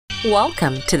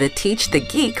Welcome to the Teach the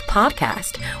Geek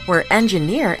podcast, where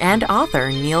engineer and author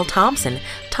Neil Thompson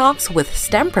talks with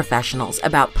STEM professionals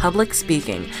about public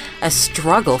speaking, a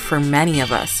struggle for many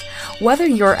of us. Whether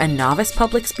you're a novice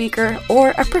public speaker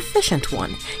or a proficient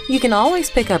one, you can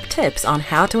always pick up tips on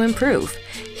how to improve.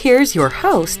 Here's your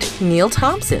host, Neil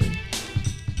Thompson.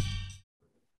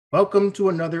 Welcome to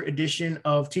another edition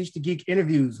of Teach the Geek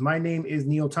interviews. My name is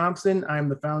Neil Thompson. I'm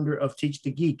the founder of Teach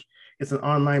the Geek. It's an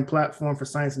online platform for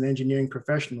science and engineering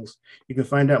professionals. You can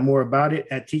find out more about it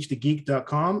at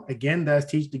teachthegeek.com. Again, that's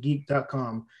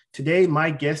teachthegeek.com. Today,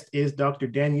 my guest is Dr.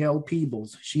 Danielle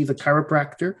Peebles. She's a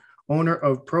chiropractor, owner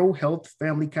of Pro Health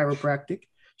Family Chiropractic.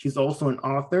 She's also an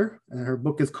author, and her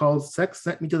book is called Sex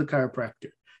Sent Me to the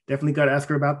Chiropractor. Definitely got to ask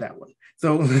her about that one.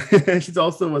 So she's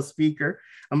also a speaker.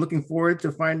 I'm looking forward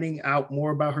to finding out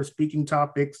more about her speaking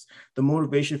topics, the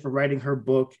motivation for writing her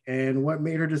book, and what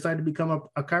made her decide to become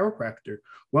a chiropractor.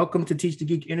 Welcome to Teach the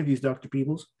Geek interviews, Dr.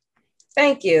 Peebles.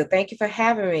 Thank you. Thank you for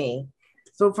having me.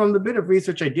 So from the bit of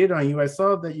research I did on you, I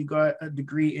saw that you got a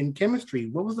degree in chemistry.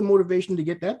 What was the motivation to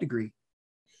get that degree?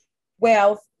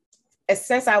 Well,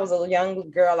 since I was a young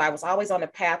girl, I was always on the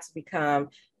path to become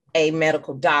a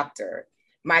medical doctor.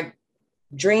 My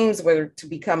dreams were to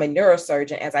become a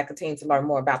neurosurgeon as I continued to learn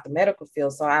more about the medical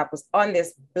field. So I was on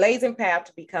this blazing path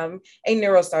to become a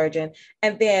neurosurgeon.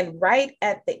 And then right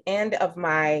at the end of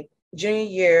my junior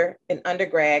year in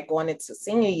undergrad, going into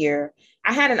senior year,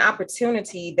 I had an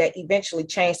opportunity that eventually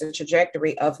changed the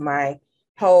trajectory of my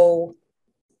whole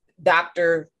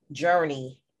doctor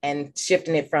journey and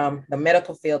shifting it from the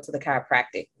medical field to the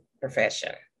chiropractic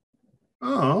profession.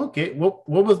 Oh, okay. What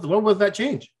was that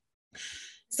change?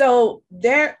 So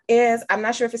I'm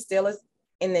not sure if it still is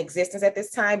in existence at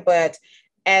this time, but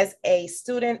as a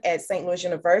student at St. Louis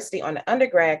University on the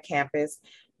undergrad campus,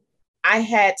 I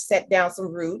had set down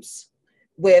some roots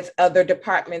with other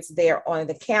departments there on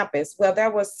the campus. Well,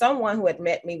 there was someone who had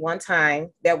met me one time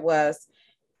that was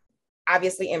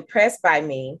obviously impressed by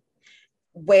me,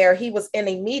 where he was in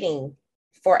a meeting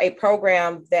for a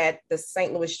program that the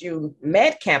St. Louis U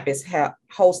Med campus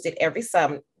hosted every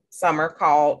summer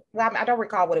called, well, I don't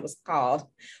recall what it was called,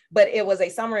 but it was a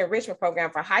summer enrichment program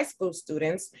for high school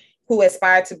students who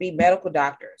aspire to be medical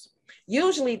doctors.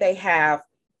 Usually they have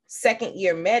second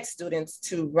year med students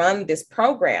to run this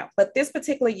program, but this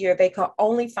particular year they could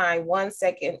only find one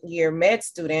second year med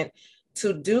student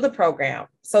to do the program.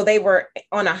 So they were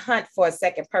on a hunt for a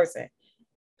second person.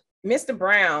 Mr.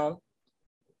 Brown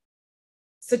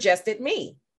suggested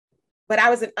me. But I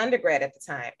was an undergrad at the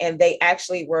time, and they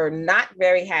actually were not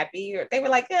very happy. They were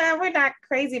like, yeah, we're not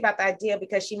crazy about the idea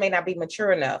because she may not be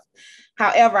mature enough.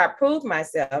 However, I proved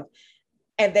myself,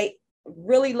 and they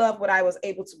really loved what I was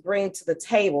able to bring to the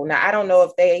table. Now, I don't know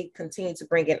if they continue to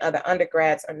bring in other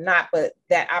undergrads or not, but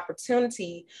that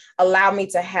opportunity allowed me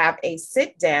to have a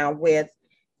sit down with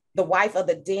the wife of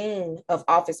the Dean of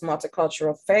Office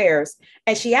Multicultural Affairs.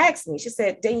 And she asked me, she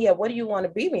said, Danielle, what do you want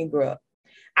to be when you grow up?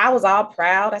 I was all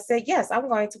proud. I said, yes, I'm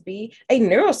going to be a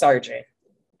neurosurgeon.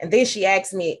 And then she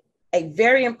asked me a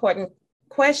very important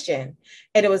question.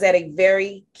 And it was at a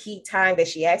very key time that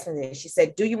she asked me this. She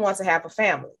said, do you want to have a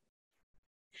family?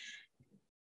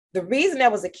 The reason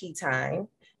that was a key time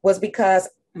was because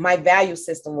my value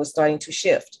system was starting to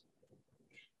shift.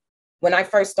 When I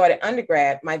first started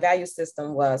undergrad, my value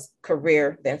system was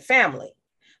career, then family.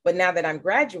 But now that I'm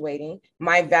graduating,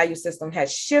 my value system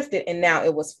has shifted, and now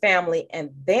it was family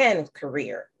and then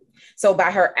career. So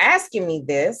by her asking me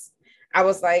this, I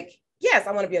was like, yes,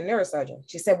 I want to be a neurosurgeon.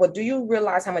 She said, well, do you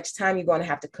realize how much time you're going to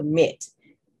have to commit?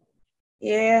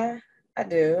 Yeah, I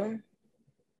do.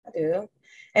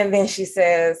 And then she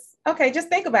says, okay, just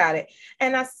think about it.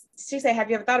 And she said, have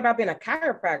you ever thought about being a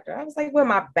chiropractor? I was like, well,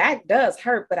 my back does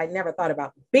hurt, but I never thought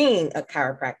about being a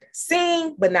chiropractor.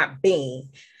 Seeing, but not being.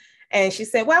 And she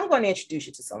said, well, I'm going to introduce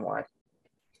you to someone.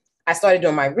 I started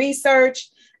doing my research.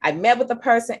 I met with the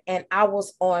person and I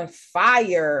was on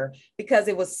fire because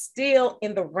it was still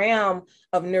in the realm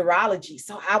of neurology.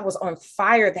 So I was on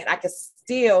fire that I could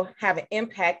still have an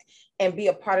impact and be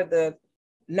a part of the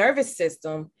nervous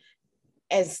system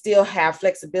and still have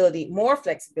more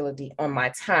flexibility on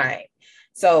my time.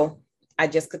 So I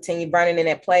just continued burning in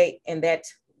that plate, and that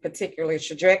particular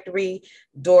trajectory,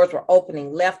 doors were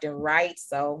opening left and right.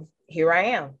 So here I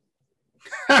am.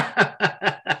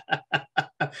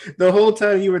 The whole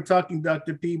time you were talking,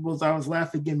 Dr. Peebles, I was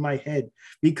laughing in my head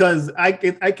because I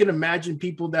can imagine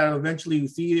people that eventually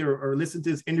see or listen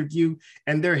to this interview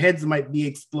and their heads might be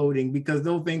exploding because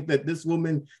they'll think that this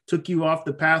woman took you off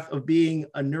the path of being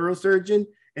a neurosurgeon,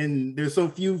 and there's so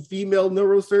few female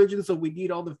neurosurgeons, so we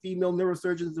need all the female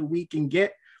neurosurgeons that we can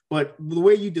get. but the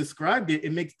way you described it,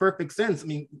 it makes perfect sense. I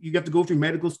mean, you have to go through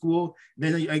medical school,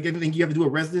 then I think you have to do a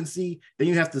residency, then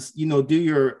you have to, do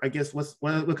your, I guess,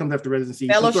 what comes after residency?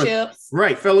 Fellowships.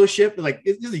 Right, fellowship. Like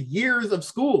it's years of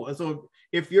school. And so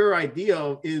if your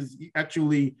idea is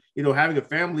actually, having a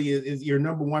family is your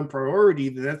number one priority,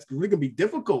 then that's really gonna be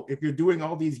difficult if you're doing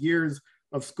all these years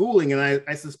of schooling. And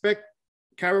I suspect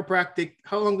chiropractic,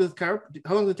 how long does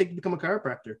it take to become a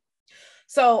chiropractor?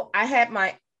 So I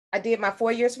did my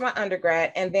 4 years for my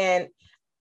undergrad, and then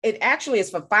it actually is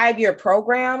for 5-year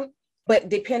program, but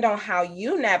depend on how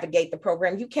you navigate the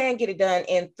program. You can get it done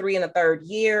in 3 and a third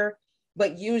year,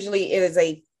 but usually it is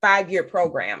a 5-year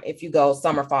program if you go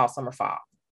summer, fall, summer, fall.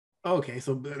 Okay,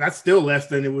 so that's still less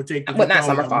than it would take to but not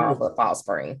summer, fall, but fall,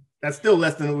 spring. That's still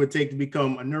less than it would take to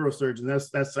become a neurosurgeon.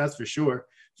 That's for sure.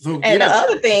 So, and the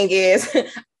other thing is,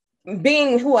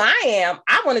 being who I am,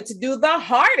 I wanted to do the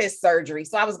hardest surgery,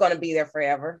 so I was going to be there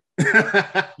forever.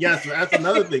 Yes, that's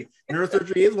another thing.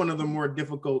 Neurosurgery is one of the more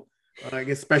difficult,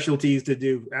 specialties to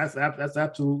do. That's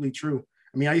absolutely true.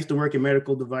 I mean, I used to work in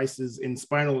medical devices in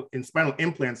spinal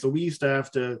implants, so we used to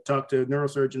have to talk to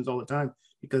neurosurgeons all the time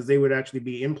because they would actually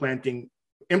be implanting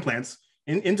implants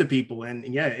into people, and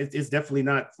yeah, it's definitely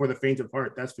not for the faint of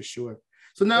heart. That's for sure.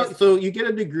 So now, so you get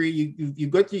a degree, you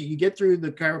get through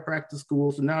the chiropractic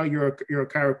school. So now you're a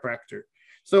chiropractor.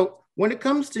 So when it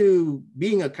comes to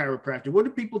being a chiropractor, what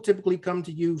do people typically come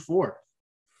to you for?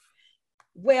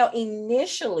 Well,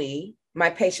 initially, my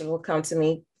patient will come to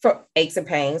me for aches and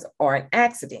pains or an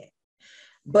accident.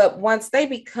 But once they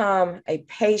become a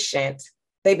patient,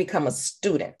 they become a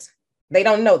student. They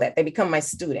don't know that. They become my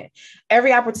student.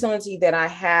 Every opportunity that I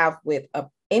have with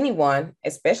anyone,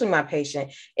 especially my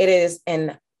patient, it is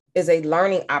a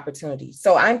learning opportunity.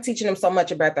 So I'm teaching them so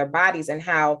much about their bodies and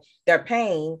how their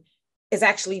pain is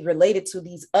actually related to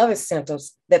these other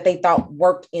symptoms that they thought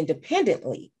worked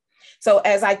independently. So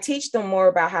as I teach them more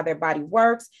about how their body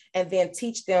works and then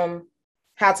teach them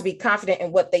how to be confident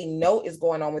in what they know is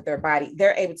going on with their body,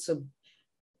 they're able to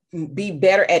be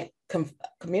better at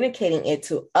communicating it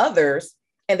to others.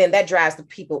 And then that drives the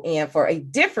people in for a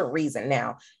different reason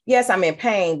now. Yes, I'm in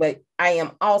pain, but I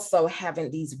am also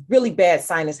having these really bad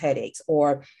sinus headaches,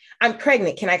 or I'm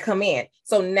pregnant. Can I come in?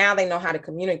 So now they know how to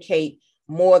communicate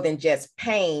more than just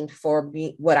pain for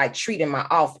what I treat in my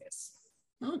office.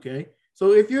 Okay.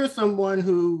 So if you're someone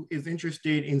who is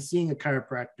interested in seeing a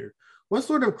chiropractor, what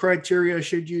sort of criteria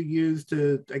should you use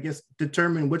to, I guess,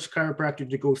 determine which chiropractor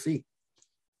to go see?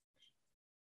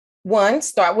 One,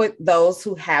 start with those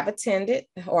who have attended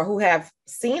or who have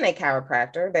seen a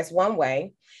chiropractor. That's one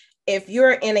way. If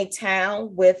you're in a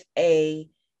town with a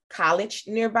college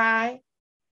nearby,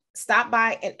 stop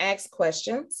by and ask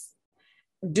questions.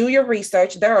 Do your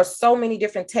research. There are so many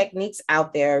different techniques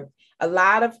out there. A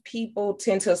lot of people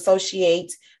tend to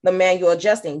associate the manual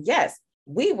adjusting. Yes,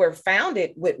 we were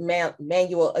founded with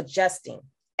manual adjusting.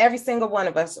 Every single one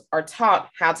of us are taught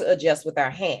how to adjust with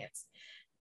our hands.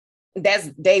 That's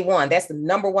day one. That's the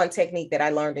number one technique that I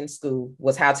learned in school,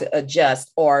 was how to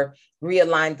adjust or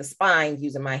realign the spine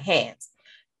using my hands.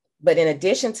 But in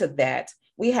addition to that,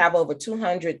 we have over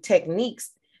 200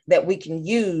 techniques that we can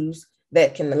use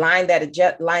that can line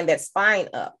that spine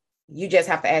up. You just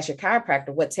have to ask your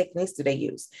chiropractor, what techniques do they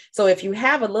use? So if you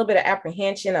have a little bit of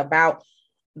apprehension about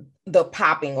the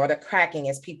popping or the cracking,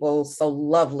 as people so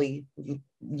lovely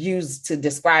use to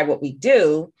describe what we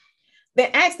do,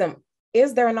 then ask them,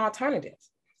 is there an alternative?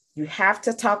 You have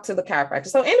to talk to the chiropractor.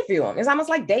 So interview them. It's almost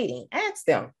like dating. Ask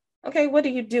them, okay, what do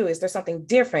you do? Is there something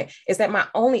different? Is that my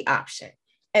only option?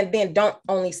 And then don't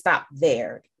only stop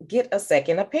there. Get a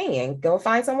second opinion. Go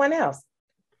find someone else.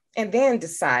 And then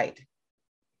decide.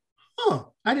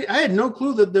 Oh, I had no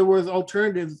clue that there was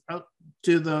alternatives out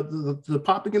to the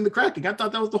popping and the cracking. I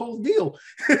thought that was the whole deal.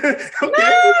 Okay,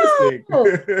 no. interesting.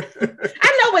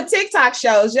 I know what TikTok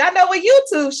shows you. I know what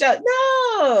YouTube shows.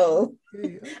 No.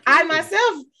 Okay. I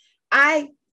myself, I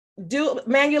do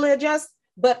manually adjust,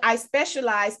 but I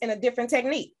specialize in a different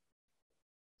technique.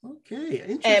 Okay,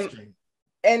 interesting.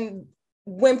 And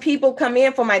when people come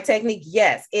in for my technique,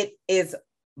 yes, it is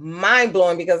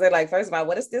mind-blowing, because they're like, first of all,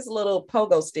 what is this little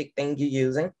pogo stick thing you're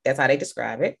using? That's how they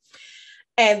describe it.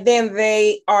 And then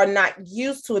they are not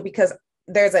used to it because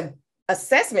there's an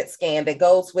assessment scan that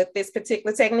goes with this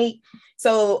particular technique.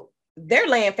 So they're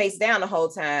laying face down the whole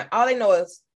time. All they know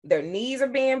is their knees are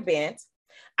being bent.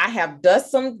 I have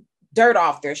dust some dirt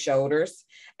off their shoulders.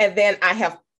 And then I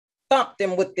have thumped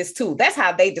them with this tool. That's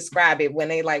how they describe it when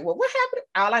they like, well, what happened?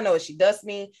 All I know is she dusted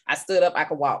me. I stood up, I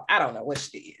could walk. I don't know what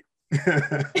she did.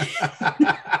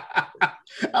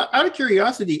 Out of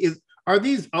curiosity, Are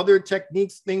these other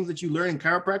techniques things that you learn in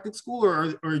chiropractic school,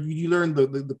 or you learn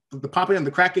the popping and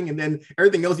the cracking, and then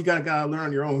everything else you gotta learn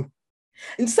on your own?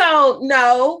 And so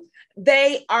no,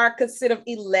 they are considered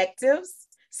electives.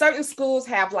 Certain schools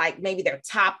have like maybe their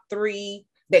top 3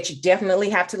 that you definitely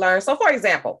have to learn. So for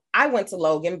example, I went to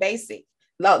Logan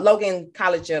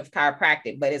College of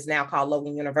Chiropractic, but it's now called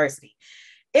Logan University.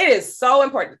 It is so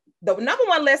important. The number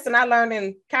one lesson I learned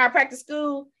in chiropractic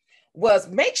school was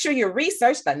make sure you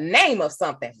research the name of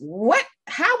something.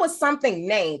 How was something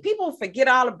named? People forget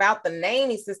all about the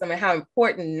naming system and how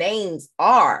important names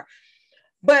are.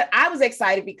 But I was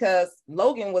excited because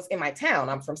Logan was in my town.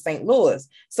 I'm from St. Louis.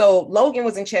 So Logan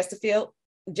was in Chesterfield,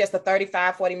 just a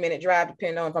 35, 40-minute drive,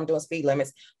 depending on if I'm doing speed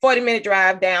limits, 40-minute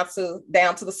drive down to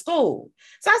the school.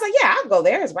 So I was like, yeah, I'll go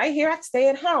there. It's right here. I can stay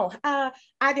at home.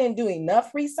 I didn't do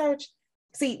enough research.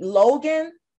 See,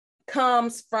 Logan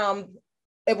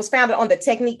it was founded on the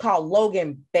technique called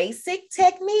Logan Basic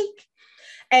Technique.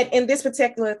 And in this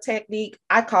particular technique,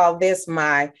 I call this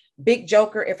my big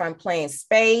joker if I'm playing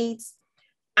spades.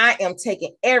 I am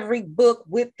taking every book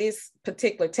with this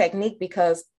particular technique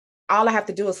because all I have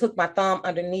to do is hook my thumb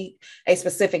underneath a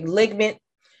specific ligament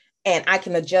and I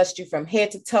can adjust you from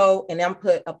head to toe. And I'm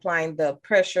applying the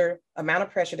amount of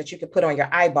pressure that you can put on your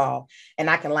eyeball. And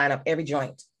I can line up every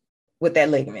joint with that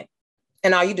ligament.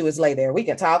 And all you do is lay there. We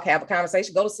can talk, have a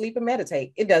conversation, go to sleep and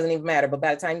meditate. It doesn't even matter. But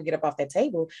by the time you get up off that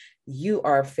table, you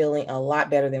are feeling a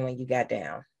lot better than when you got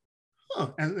down.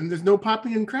 Oh, and there's no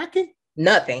popping and cracking?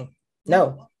 Nothing.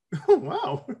 No. Oh,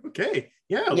 wow. Okay.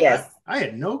 Yeah. Yes. I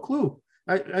had no clue.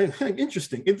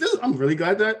 Interesting. I'm really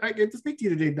glad that I get to speak to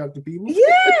you today, Dr. Peebles.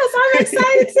 Yes, I'm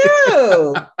excited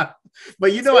too.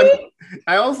 But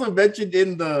I also mentioned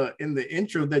in the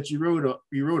intro that you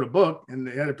wrote a book, and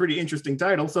it had a pretty interesting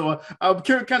title. So I'm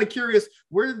kind of curious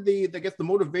where the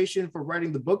motivation for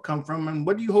writing the book come from, and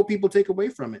what do you hope people take away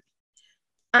from it?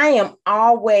 I am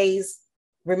always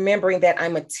remembering that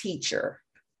I'm a teacher.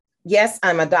 Yes,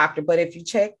 I'm a doctor, but if you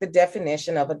check the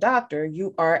definition of a doctor,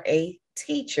 you are a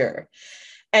teacher.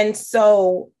 And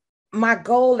so my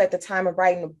goal at the time of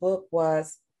writing the book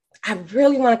was, I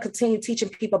really want to continue teaching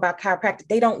people about chiropractic.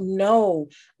 They don't know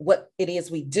what it is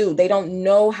we do. They don't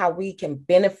know how we can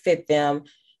benefit them.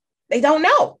 They don't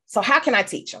know. So how can I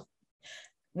teach them?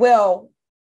 Well,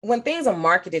 when things are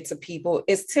marketed to people,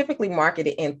 it's typically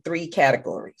marketed in 3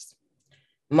 categories: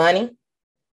 money,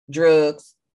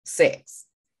 drugs, sex.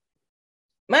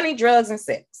 Money, drugs, and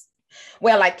sex.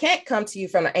 Well, I can't come to you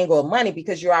from the angle of money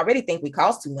because you already think we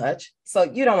cost too much. So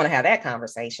you don't want to have that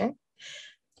conversation.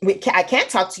 I can't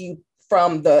talk to you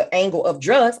from the angle of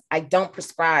drugs. I don't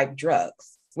prescribe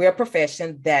drugs. We're a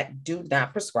profession that do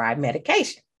not prescribe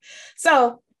medication.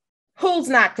 So who's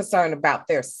not concerned about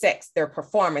their sex, their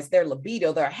performance, their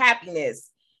libido, their happiness,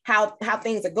 how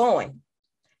things are going?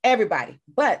 Everybody.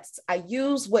 But I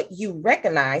use what you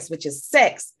recognize, which is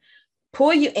sex,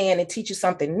 pull you in and teach you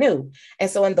something new. And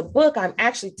so in the book, I'm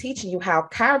actually teaching you how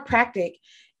chiropractic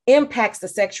impacts the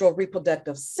sexual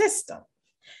reproductive system.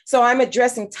 So I'm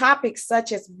addressing topics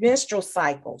such as menstrual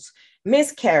cycles,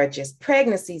 miscarriages,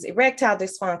 pregnancies, erectile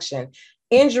dysfunction,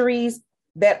 injuries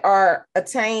that are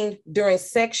attained during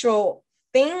sexual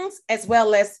things, as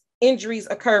well as injuries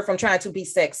occur from trying to be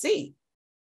sexy.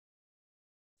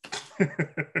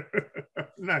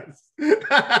 Nice.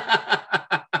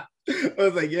 I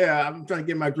was like, yeah, I'm trying to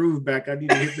get my groove back. I need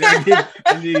to hit that.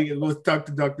 I need to go talk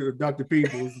to Dr.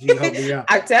 Peebles. She helped me out.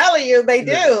 I'm telling you, they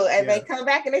do. And they come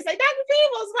back and they say, Dr.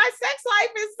 Peebles, my sex life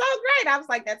is so great. I was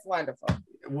like, that's wonderful.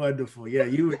 Wonderful. Yeah,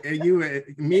 you,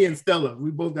 me and Stella,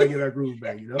 we both got to get our groove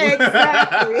back, you know?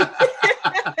 Exactly.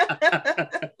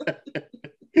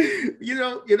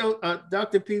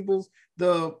 Dr. Peebles,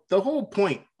 the whole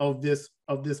point of this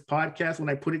podcast, when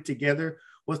I put it together,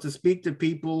 was to speak to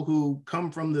people who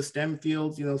come from the STEM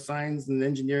fields, science and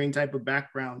engineering type of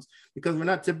backgrounds, because we're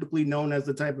not typically known as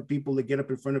the type of people that get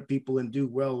up in front of people and do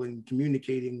well in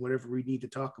communicating whatever we need to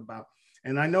talk about.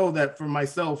 And I know that for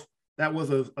myself, that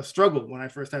was a struggle when I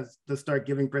first had to start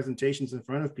giving presentations in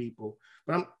front of people.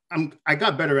 But I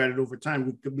got better at it over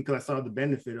time because I saw the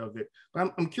benefit of it.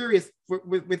 But I'm curious,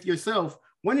 with yourself,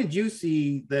 when did you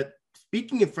see that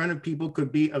speaking in front of people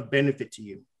could be of benefit to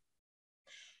you?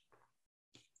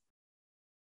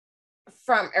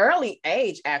 From early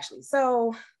age, actually.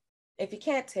 So if you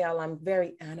can't tell, I'm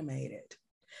very animated.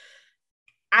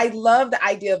 I love the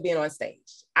idea of being on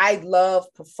stage. I love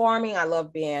performing. I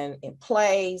love being in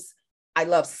plays. I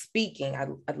love speaking. I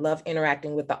love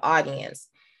interacting with the audience.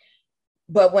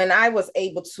 But when I was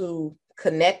able to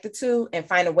connect the two and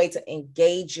find a way to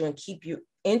engage you and keep you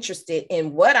interested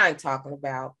in what I'm talking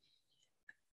about,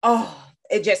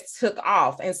 it just took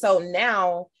off. And so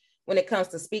now when it comes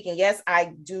to speaking, yes,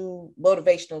 I do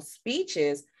motivational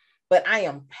speeches, but I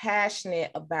am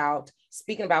passionate about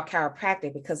speaking about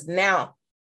chiropractic because now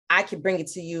I can bring it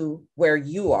to you where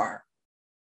you are,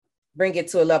 bring it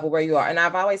to a level where you are. And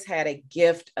I've always had a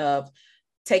gift of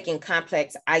taking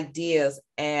complex ideas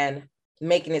and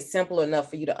making it simple enough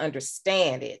for you to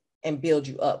understand it and build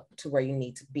you up to where you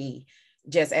need to be.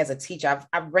 Just as a teacher,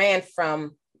 I've ran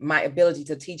from my ability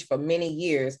to teach for many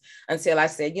years until I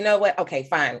said, you know what? Okay,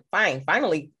 fine.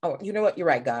 Finally, oh, you know what? You're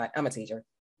right, God, I'm a teacher.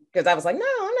 Because I was like, no,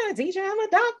 I'm not a teacher, I'm a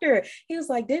doctor. He was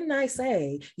like, didn't I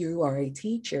say you are a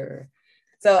teacher?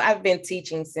 So I've been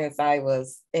teaching since I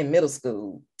was in middle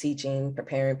school, teaching,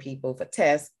 preparing people for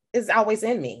tests. It's always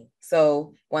in me.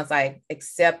 So once I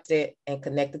accepted and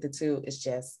connected the two, it's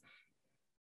just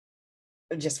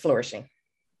flourishing.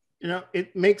 You know,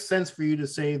 it makes sense for you to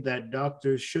say that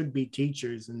doctors should be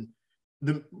teachers. And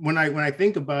when I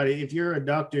think about it, if you're a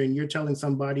doctor and you're telling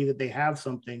somebody that they have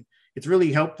something, it's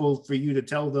really helpful for you to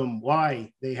tell them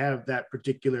why they have that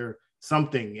particular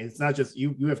something. It's not just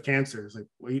you have cancer. It's like,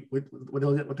 what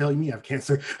the hell you mean you have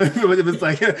cancer? It's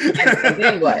like, and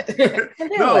then what?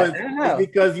 No, it's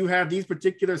because you have these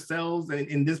particular cells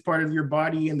in this part of your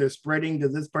body and they're spreading to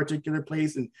this particular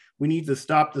place and we need to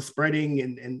stop the spreading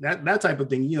and that type of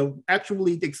thing. You know,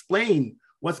 actually explain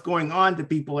what's going on to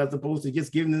people as opposed to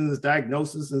just giving them this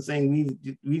diagnosis and saying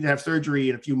we need to have surgery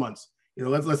in a few months. You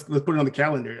know, let's put it on the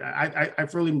calendar. I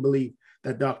firmly believe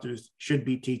that doctors should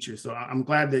be teachers. So I'm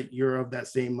glad that you're of that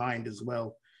same mind as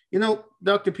well. You know,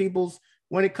 Dr. Peebles,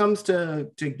 when it comes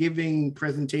to giving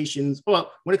presentations,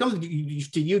 well, when it comes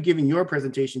to you giving your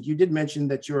presentations, you did mention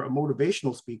that you're a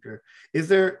motivational speaker. Is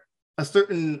there a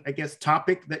certain, I guess,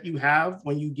 topic that you have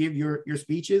when you give your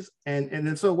speeches? And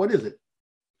then so what is it?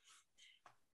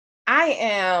 I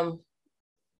am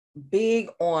big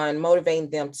on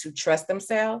motivating them to trust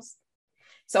themselves.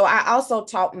 So I also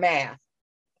taught math.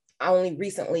 I only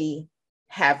recently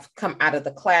have come out of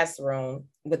the classroom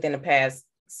within the past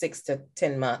 6 to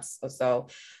 10 months or so,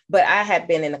 but I had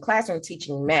been in the classroom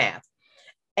teaching math.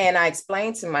 And I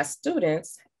explained to my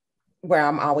students, where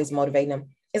I'm always motivating them,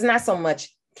 it's not so much,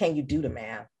 can you do the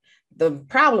math? The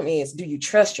problem is, do you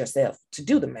trust yourself to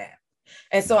do the math?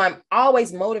 And so I'm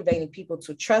always motivating people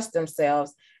to trust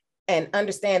themselves and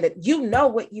understand that you know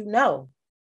what you know.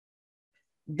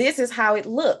 This is how it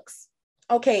looks.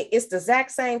 Okay, it's the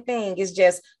exact same thing. It's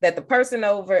just that the person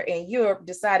over in Europe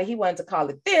decided he wanted to call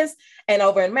it this, and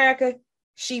over in America,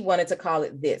 she wanted to call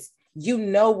it this. You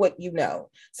know what you know.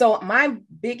 So my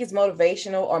biggest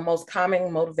motivational or most common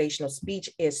motivational speech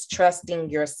is trusting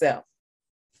yourself.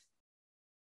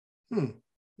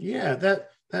 Yeah,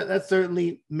 that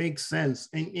certainly makes sense.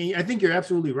 And I think you're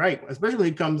absolutely right, especially when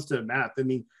it comes to math. I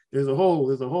mean, there's a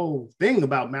whole thing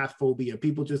about math phobia.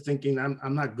 People just thinking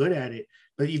I'm not good at it.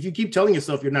 But if you keep telling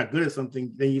yourself you're not good at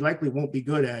something, then you likely won't be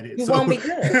good at it. You won't be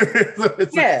good. So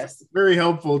it's very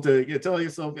helpful to tell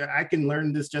yourself, I can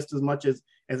learn this just as much as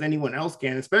anyone else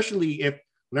can, especially if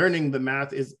learning the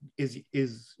math is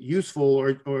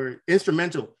useful or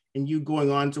instrumental in you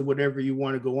going on to whatever you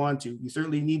want to go on to. You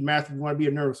certainly need math if you want to be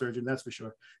a neurosurgeon, that's for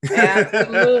sure.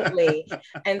 Absolutely.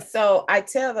 And so I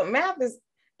tell them math is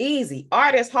easy,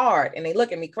 art is hard, and they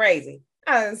look at me crazy.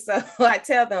 And so I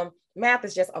tell them math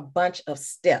is just a bunch of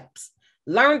steps.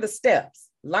 Learn the steps,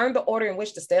 learn the order in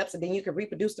which the steps, and then you can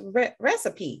reproduce the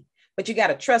recipe. But you got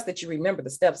to trust that you remember the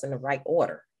steps in the right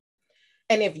order.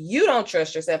 And if you don't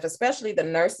trust yourself, especially the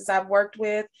nurses I've worked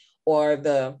with or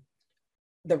the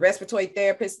respiratory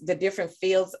therapists, the different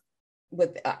fields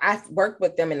I've worked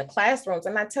with them in the classrooms,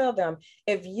 and I tell them,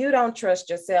 if you don't trust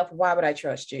yourself, why would I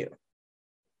trust you?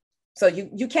 So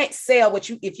you can't sell if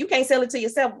you can't sell it to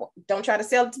yourself, don't try to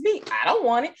sell it to me. I don't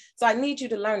want it. So I need you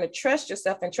to learn to trust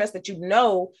yourself and trust that you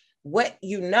know what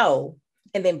you know,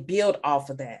 and then build off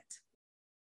of that.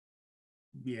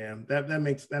 Yeah, that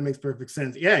makes perfect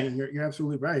sense. Yeah, and you're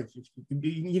absolutely right.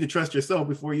 You need to trust yourself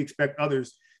before you expect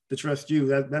others to trust you.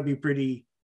 That'd be pretty.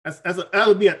 That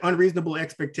would be an unreasonable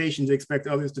expectation to expect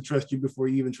others to trust you before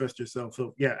you even trust yourself.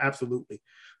 So yeah, absolutely.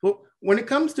 Well, when it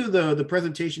comes to the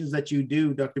presentations that you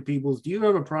do, Dr. Peebles, do you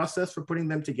have a process for putting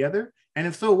them together? And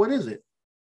if so, what is it?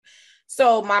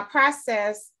 So my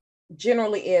process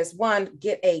generally is, one,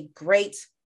 get a great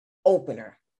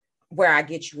opener where I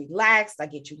get you relaxed, I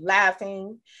get you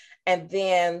laughing, and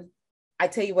then I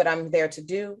tell you what I'm there to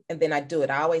do, and then I do it.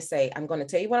 I always say, I'm going to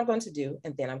tell you what I'm going to do,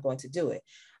 and then I'm going to do it.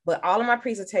 But all of my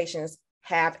presentations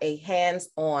have a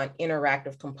hands-on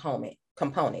interactive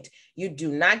component. You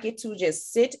do not get to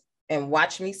just sit and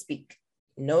watch me speak.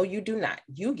 No, you do not.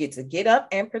 You get to get up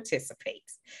and participate.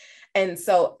 And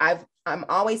so I've I'm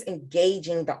always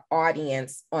engaging the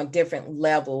audience on different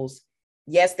levels.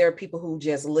 Yes, there are people who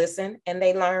just listen and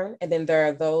they learn. And then there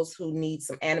are those who need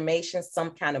some animation,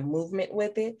 some kind of movement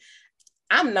with it.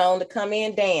 I'm known to come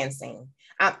in dancing.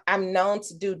 I'm known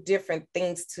to do different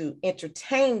things to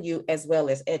entertain you as well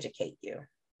as educate you.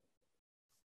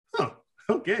 Oh,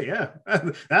 okay, yeah.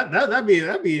 That'd be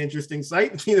an interesting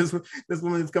sight. You know, this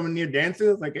woman is coming near dancing.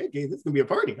 It's like, okay, this is gonna be a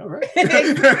party. All right.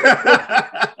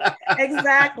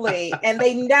 Exactly. And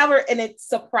it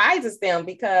surprises them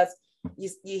because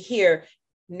you hear,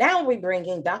 now we're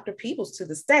bringing Dr. Peebles to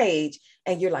the stage,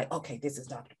 and you're like, okay, this is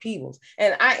Dr. Peebles.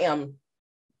 And I am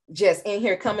just in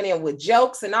here coming in with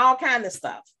jokes and all kinds of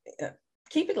stuff.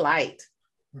 Keep it light.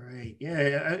 Right.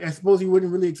 Yeah. I suppose you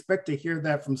wouldn't really expect to hear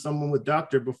that from someone with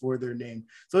doctor before their name.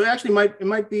 So it actually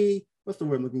might be, what's the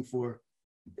word I'm looking for?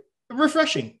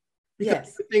 Refreshing. Because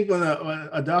yes. I think when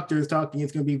a doctor is talking,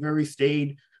 it's going to be very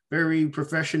staid, very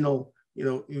professional, you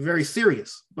know, very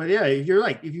serious. But yeah, you're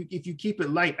right. If you keep it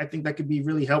light, I think that could be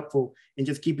really helpful in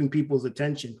just keeping people's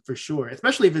attention for sure,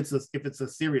 especially if it's a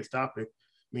serious topic.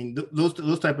 I mean,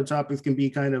 those type of topics can be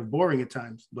kind of boring at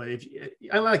times, but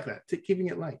I like that, keeping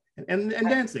it light and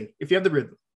dancing if you have the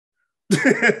rhythm.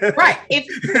 Right.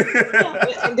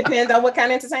 It depends on what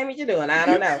kind of entertainment you're doing. I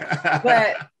don't know.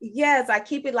 But yes, I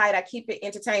keep it light. I keep it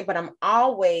entertained, but I'm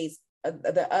always,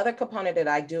 the other component that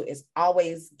I do is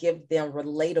always give them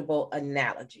relatable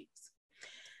analogies.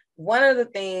 One of the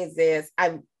things is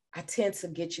I tend to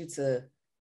get you to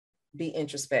be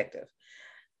introspective.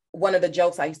 One of the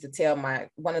jokes I used to tell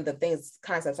one of the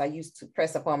concepts I used to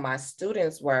press upon my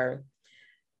students were,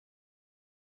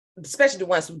 especially the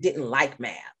ones who didn't like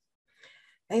math.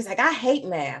 And he's like, I hate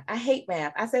math. I hate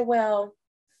math. I said, well,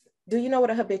 do you know what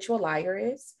a habitual liar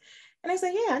is? And they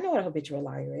said, yeah, I know what a habitual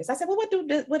liar is. I said, well, what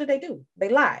do they do? They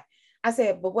lie. I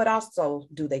said, but what also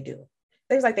do they do?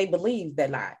 They was like, they believe they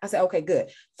lie. I said, okay, good.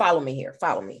 Follow me here.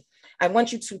 Follow me. I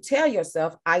want you to tell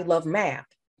yourself, I love math.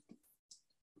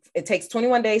 It takes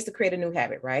 21 days to create a new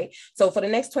habit, right? So for the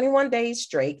next 21 days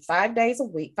straight, 5 days a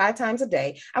week, 5 times a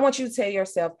day, I want you to tell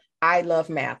yourself, I love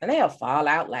math. And they'll fall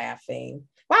out laughing.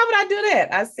 Why would I do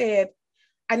that? I said,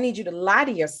 I need you to lie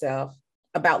to yourself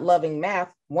about loving math.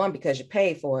 One, because you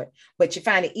paid for it, but you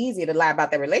find it easier to lie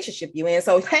about that relationship you in.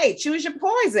 So, hey, choose your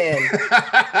poison.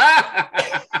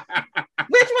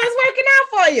 Which one's working out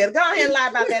for you? Go ahead and lie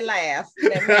about that math,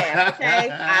 okay?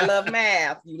 I love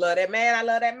math. You love that math. I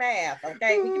love that math,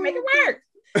 okay? We can make it work.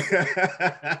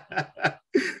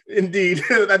 Indeed.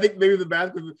 I think maybe the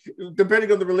math,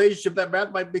 depending on the relationship, that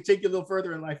math might take you a little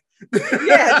further in life.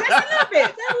 Yeah, just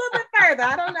a little bit further.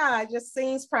 I don't know. It just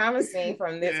seems promising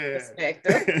from this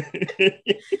perspective.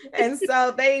 And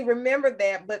so they remember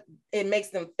that, but it makes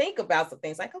them think about some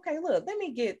things like, okay, look, let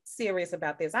me get serious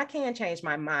about this. I can change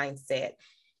my mindset.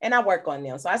 And I work on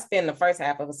them. So I spend the first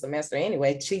half of a semester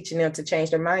anyway, teaching them to change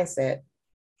their mindset.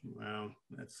 Wow,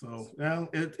 that's so, well,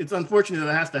 it's unfortunate that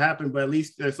it has to happen, but at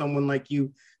least there's someone like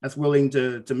you that's willing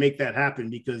to make that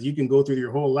happen, because you can go through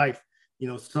your whole life, you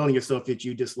know, telling yourself that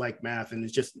you dislike math, and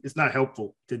it's not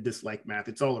helpful to dislike math.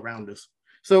 It's all around us.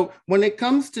 So when it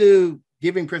comes to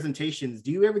giving presentations,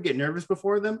 do you ever get nervous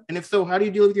before them? And if so, how do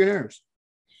you deal with your nerves?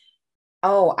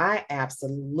 Oh, I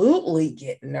absolutely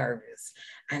get nervous.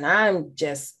 And I'm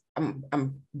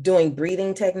doing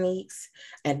breathing techniques,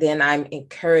 and then I'm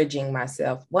encouraging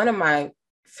myself. One of my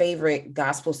favorite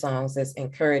gospel songs is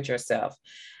Encourage Yourself.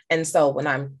 And so when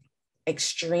I'm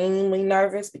extremely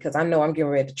nervous, because I know I'm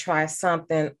getting ready to try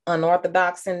something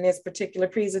unorthodox in this particular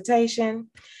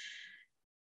presentation,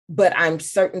 but I'm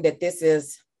certain that this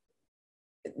is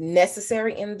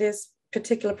necessary in this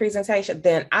particular presentation,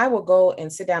 then I will go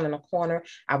and sit down in a corner.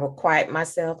 I will quiet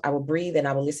myself. I will breathe, and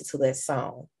I will listen to that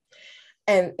song.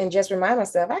 And just remind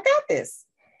myself, I got this.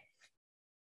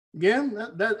 Yeah,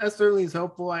 that certainly is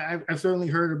helpful. I've certainly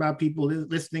heard about people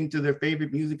listening to their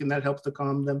favorite music, and that helps to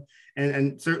calm them.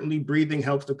 And certainly breathing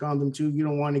helps to calm them too. You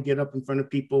don't want to get up in front of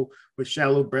people with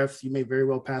shallow breaths. You may very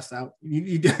well pass out.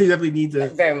 You definitely need to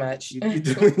very much. You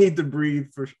definitely need to breathe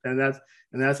and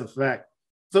that's a fact.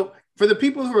 So for the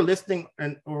people who are listening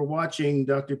or watching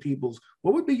Dr. Peebles,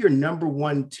 what would be your number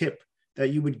one tip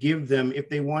that you would give them if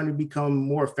they want to become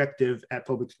more effective at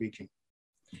public speaking?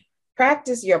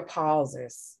 Practice your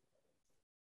pauses.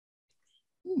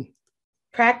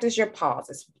 Practice your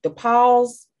pauses. The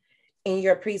pause in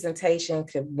your presentation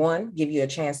could, one, give you a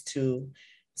chance to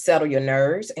settle your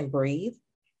nerves and breathe.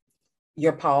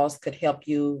 Your pause could help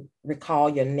you recall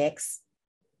your next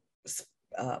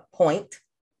point.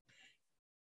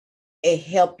 It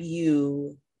helps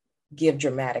you give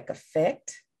dramatic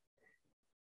effect.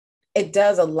 It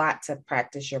does a lot to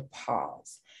practice your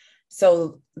pause.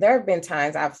 So there have been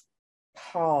times I've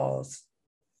paused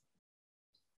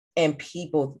and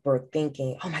people were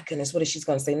thinking, oh my goodness, what is she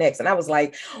going to say next? And I was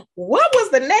like, what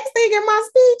was the next thing in my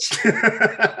speech?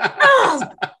 Oh.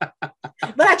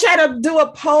 But I try to do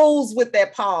a pose with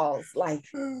that pause, like,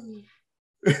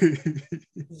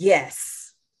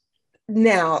 yes.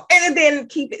 Now, and then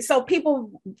keep it. So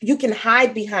people, you can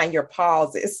hide behind your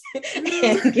pauses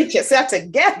and get yourself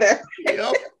together.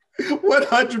 Yep.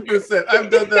 100%. I've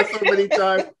done that so many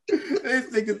times. They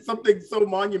think something so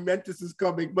monumentous is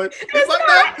coming, but it's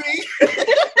not me.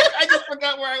 I just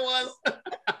forgot where I was.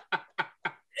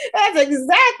 That's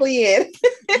exactly it.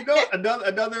 You know,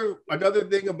 another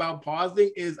thing about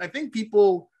pausing is I think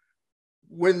people,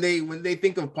 when they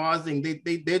think of pausing, they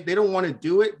don't want to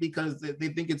do it because they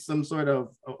think it's some sort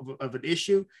of an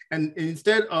issue, and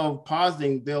instead of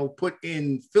pausing, they'll put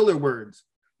in filler words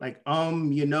like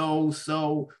you know,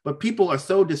 so, but people are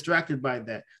so distracted by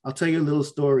that. I'll tell you a little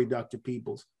story, Dr.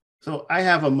 Peoples. So I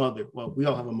have a mother. Well, we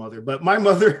all have a mother, but my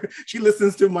mother, she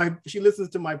listens to my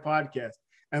podcast.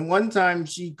 And one time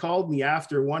she called me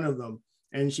after one of them,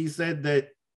 and she said that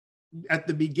at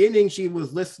the beginning she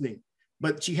was listening,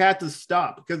 but she had to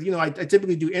stop because, you know, I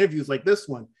typically do interviews like this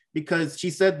one because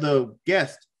she said the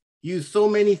guest used so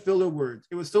many filler words.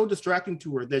 It was so distracting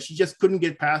to her that she just couldn't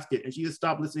get past it, and she just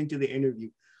stopped listening to the interview.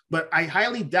 But I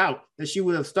highly doubt that she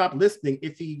would have stopped listening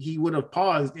if he would have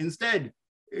paused instead.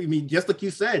 I mean, just like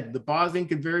you said, the pausing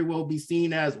could very well be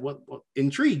seen as what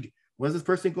intrigue. What is this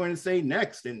person going to say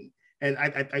next? And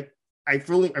I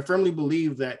firmly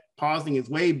believe that pausing is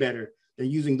way better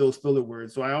than using those filler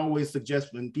words. So I always suggest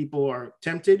when people are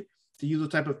tempted to use those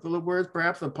type of filler words,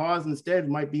 perhaps a pause instead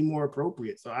might be more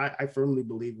appropriate. So I firmly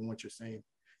believe in what you're saying.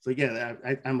 So yeah,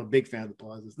 I'm a big fan of the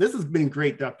pauses. This has been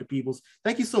great, Dr. Peoples.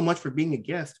 Thank you so much for being a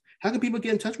guest. How can people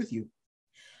get in touch with you?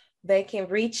 They can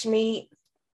reach me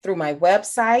through my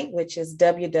website, which is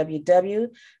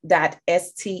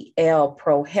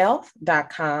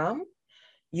www.stlprohealth.com.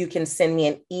 You can send me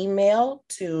an email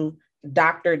to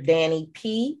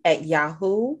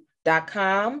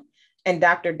drdannyp@yahoo.com. And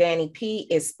Dr. Danny P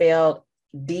is spelled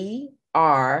DRDANNIP,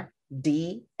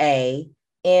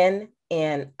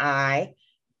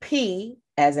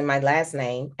 as in my last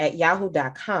name,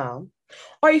 @yahoo.com.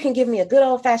 Or you can give me a good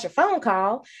old-fashioned phone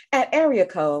call at area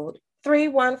code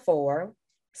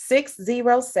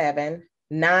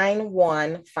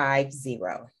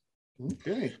 314-607-9150.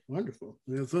 Okay, wonderful.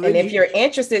 So and if you're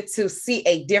interested to see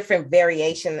a different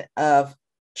variation of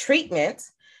treatment,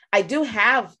 I do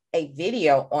have a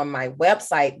video on my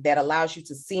website that allows you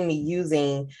to see me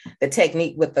using the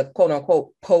technique with the quote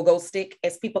unquote pogo stick,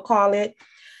 as people call it,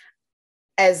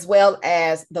 as well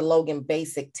as the Logan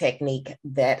Basic technique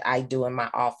that I do in my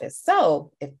office.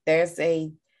 So if there's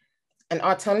an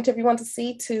alternative you want to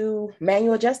see to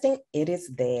manual adjusting, it is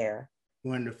there.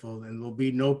 Wonderful. And there'll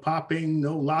be no popping,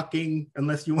 no locking,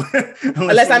 unless you want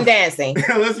unless I'm dancing.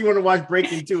 Unless you want to watch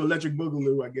Breaking 2, Electric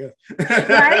Boogaloo, I guess.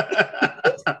 Right?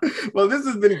 Well, this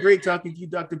has been great talking to you,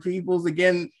 Dr. Peoples.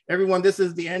 Again, everyone, this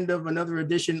is the end of another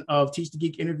edition of Teach the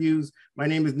Geek interviews. My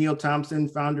name is Neil Thompson,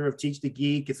 founder of Teach the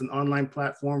Geek. It's an online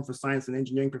platform for science and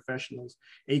engineering professionals.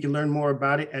 And you can learn more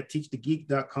about it at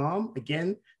teachthegeek.com.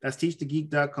 Again, that's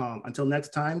teachthegeek.com. Until next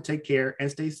time, take care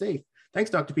and stay safe. Thanks,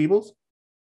 Dr. Peoples.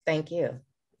 Thank you.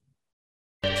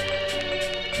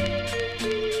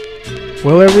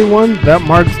 Well, everyone, that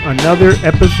marks another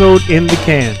episode in the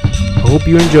can. I hope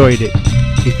you enjoyed it.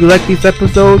 If you like these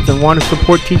episodes and want to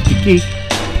support Teach the Geek,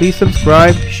 please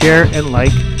subscribe, share, and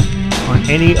like on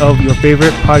any of your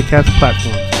favorite podcast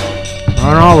platforms, or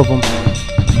on all of them.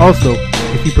 Also,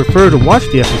 if you prefer to watch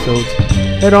the episodes,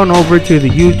 head on over to the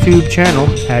YouTube channel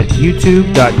at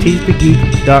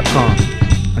youtube.teachthegeek.com.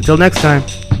 Until next time.